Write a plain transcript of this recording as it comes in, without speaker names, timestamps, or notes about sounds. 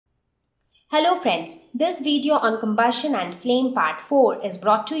Hello friends, this video on combustion and flame part 4 is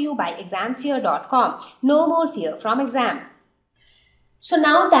brought to you by examfear.com. No more fear from exam. So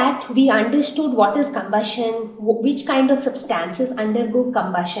now that we understood what is combustion, which kind of substances undergo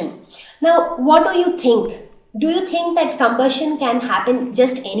combustion. Now what do you think? Do you think that combustion can happen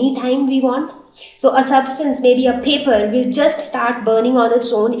just anytime we want? So a substance, maybe a paper, will just start burning on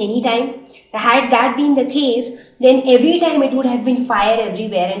its own anytime? Had that been the case, then every time it would have been fire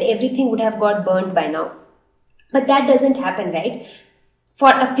everywhere and everything would have got burned by now. But that doesn't happen, right? For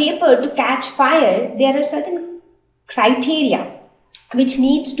a paper to catch fire, there are certain criteria which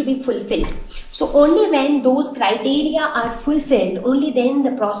needs to be fulfilled. So only when those criteria are fulfilled, only then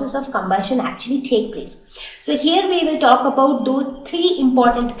the process of combustion actually take place. So here we will talk about those three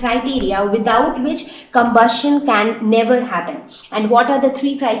important criteria without which combustion can never happen. And what are the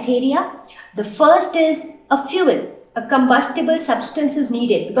three criteria? The first is a fuel. A combustible substance is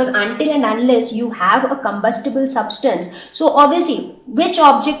needed, because until and unless you have a combustible substance, so obviously which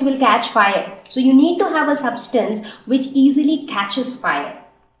object will catch fire? So you need to have a substance which easily catches fire.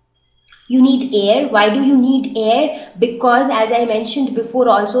 You need air. Why do you need air? Because as I mentioned before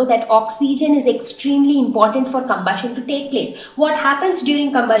also, that oxygen is extremely important for combustion to take place. What happens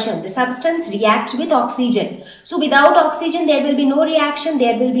during combustion? The substance reacts with oxygen. So without oxygen there will be no reaction,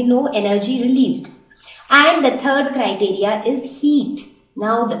 there will be no energy released. And the third criteria is heat.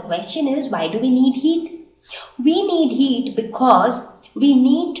 Now the question is, why do we need heat? We need heat because we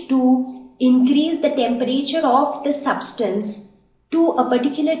need to increase the temperature of the substance to a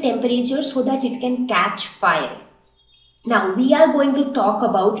particular temperature so that it can catch fire. Now we are going to talk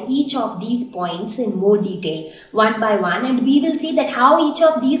about each of these points in more detail one by one, and we will see that how each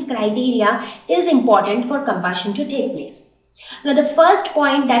of these criteria is important for combustion to take place. Now the first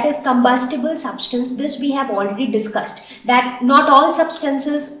point, that is combustible substance, this we have already discussed, that not all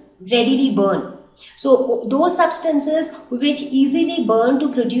substances readily burn. So those substances which easily burn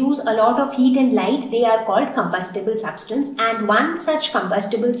to produce a lot of heat and light, they are called combustible substance, and one such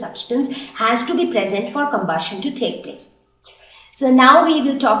combustible substance has to be present for combustion to take place. So now we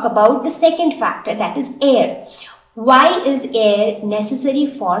will talk about the second factor, that is air. Why is air necessary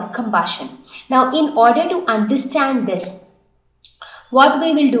for combustion? Now in order to understand this, what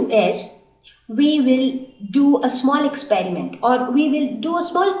we will do is, we will do a small experiment, or we will do a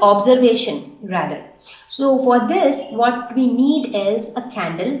small observation rather. So for this, what we need is a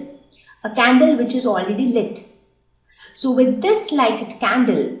candle which is already lit. So with this lighted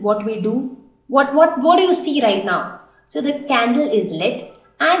candle, what we do, what do you see right now? So the candle is lit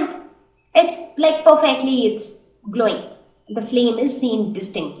and it's like perfectly, it's glowing. The flame is seen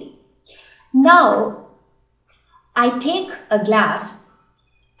distinctly. Now I take a glass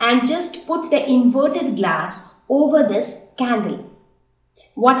and just put the inverted glass over this candle.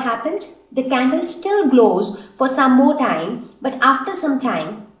 What happens? The candle still glows for some more time, but after some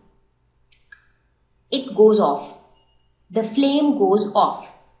time, it goes off. The flame goes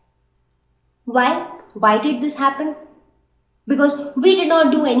off. Why? Why did this happen? Because we did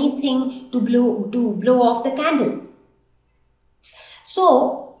not do anything to blow off the candle.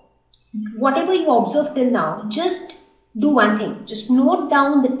 So, whatever you observed till now, just do one thing, just note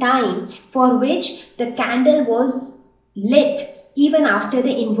down the time for which the candle was lit even after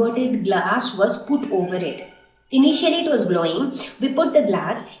the inverted glass was put over it. Initially it was glowing, we put the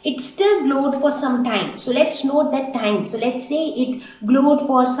glass, it still glowed for some time. So let's note that time. So let's say it glowed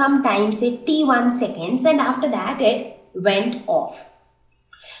for some time, say t1 seconds, and after that it went off.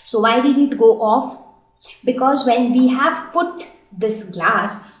 So why did it go off? Because when we have put this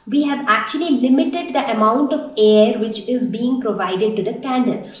glass, we have actually limited the amount of air which is being provided to the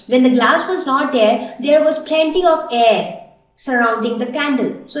candle. When the glass was not there, there was plenty of air surrounding the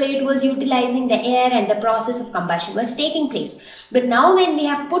candle. So it was utilizing the air and the process of combustion was taking place. But now when we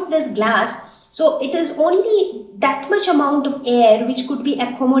have put this glass, so it is only that much amount of air which could be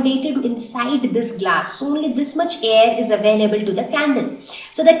accommodated inside this glass. So only this much air is available to the candle.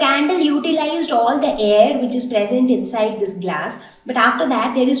 So the candle utilized all the air which is present inside this glass. But after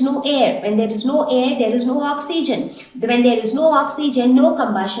that, there is no air. When there is no air, there is no oxygen. When there is no oxygen, no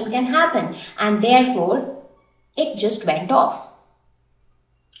combustion can happen. And therefore, it just went off.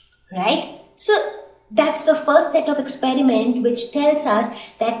 Right? So that's the first set of experiment which tells us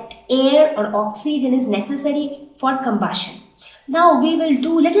that air or oxygen is necessary for combustion. Now we will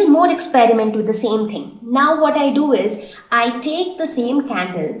do little more experiment with the same thing. Now what I do is, I take the same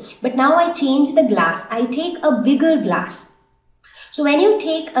candle, but now I change the glass. I take a bigger glass. So when you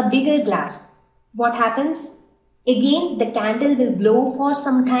take a bigger glass, what happens? Again, the candle will glow for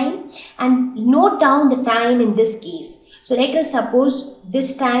some time, and note down the time in this case. So let us suppose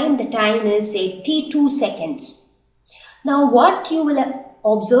this time, the time is say t2 seconds. Now what you will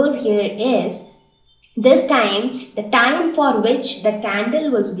observe here is, this time, the time for which the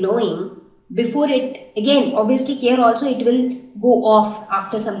candle was glowing before it, again obviously here also it will go off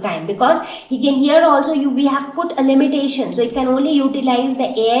after some time, because here also we have put a limitation, so it can only utilize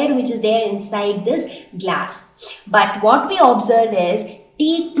the air which is there inside this glass. But what we observe is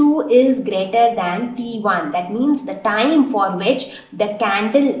T2 is greater than T1. That means the time for which the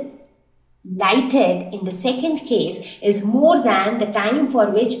candle lighted in the second case is more than the time for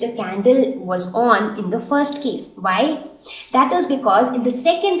which the candle was on in the first case. Why? That is because in the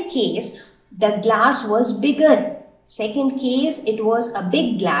second case the glass was bigger. Second case it was a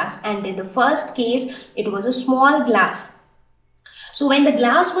big glass, and in the first case it was a small glass. So when the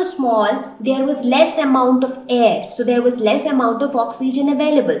glass was small, there was less amount of air. So there was less amount of oxygen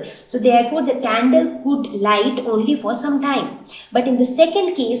available. So therefore the candle could light only for some time. But in the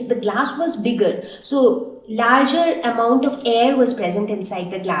second case, the glass was bigger. So larger amount of air was present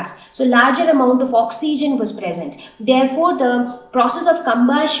inside the glass. So larger amount of oxygen was present. Therefore the process of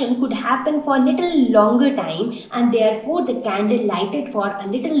combustion could happen for a little longer time, and therefore the candle lighted for a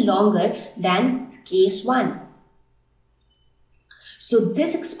little longer than case 1. So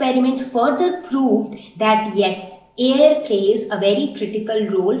this experiment further proved that yes, air plays a very critical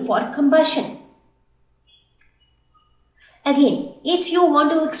role for combustion. Again, if you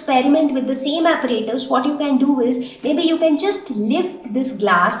want to experiment with the same apparatus, what you can do is, maybe you can just lift this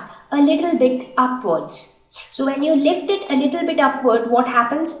glass a little bit upwards. So when you lift it a little bit upward, what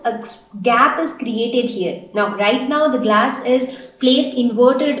happens? A gap is created here. Now, right now the glass is placed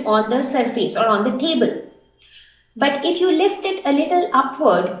inverted on the surface or on the table. But if you lift it a little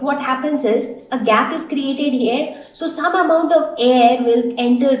upward, what happens is a gap is created here. So some amount of air will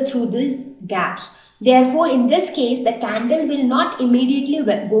enter through these gaps. Therefore, in this case, the candle will not immediately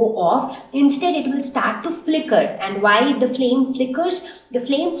go off. Instead, it will start to flicker. And why the flame flickers? The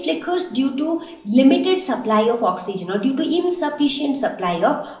flame flickers due to limited supply of oxygen, or due to insufficient supply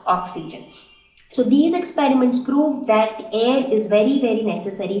of oxygen. So these experiments proved that air is very, very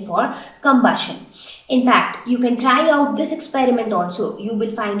necessary for combustion. In fact, you can try out this experiment also. You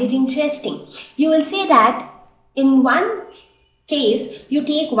will find it interesting. You will say that in one case, you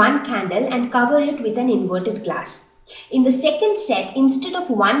take one candle and cover it with an inverted glass. In the second set, instead of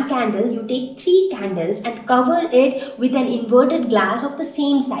one candle, you take 3 candles and cover it with an inverted glass of the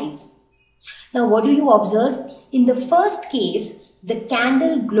same size. Now, what do you observe? In the first case, the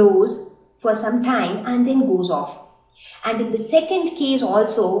candle glows for some time and then goes off. And in the second case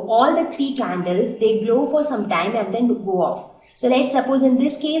also, all the 3 candles, they glow for some time and then go off. So let's suppose in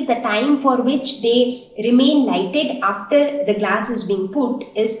this case, the time for which they remain lighted after the glass is being put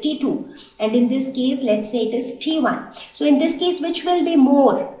is T2. And in this case, let's say it is T1. So in this case, which will be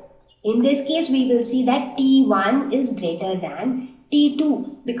more? In this case, we will see that T1 is greater than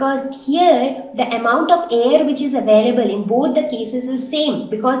T2, because here the amount of air which is available in both the cases is same,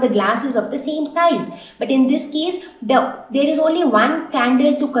 because the glass is of the same size. But in this case, there is only one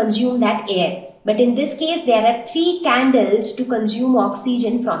candle to consume that air. But in this case, there are 3 candles to consume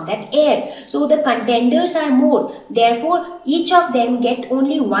oxygen from that air. So the contenders are more. Therefore, each of them get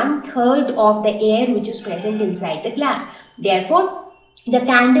only 1/3 of the air which is present inside the glass. Therefore, the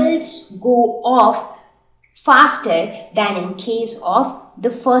candles go off faster than in case of the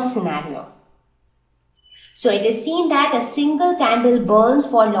first scenario. So it is seen that a single candle burns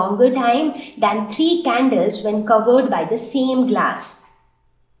for longer time than 3 candles when covered by the same glass.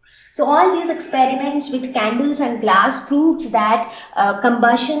 So all these experiments with candles and glass proves that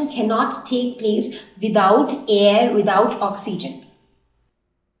combustion cannot take place without air, without oxygen.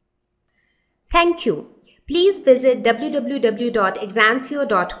 Thank you. Please visit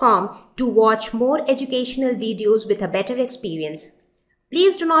www.examfear.com to watch more educational videos with a better experience.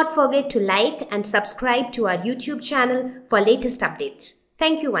 Please do not forget to like and subscribe to our YouTube channel for latest updates.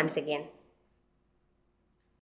 Thank you once again.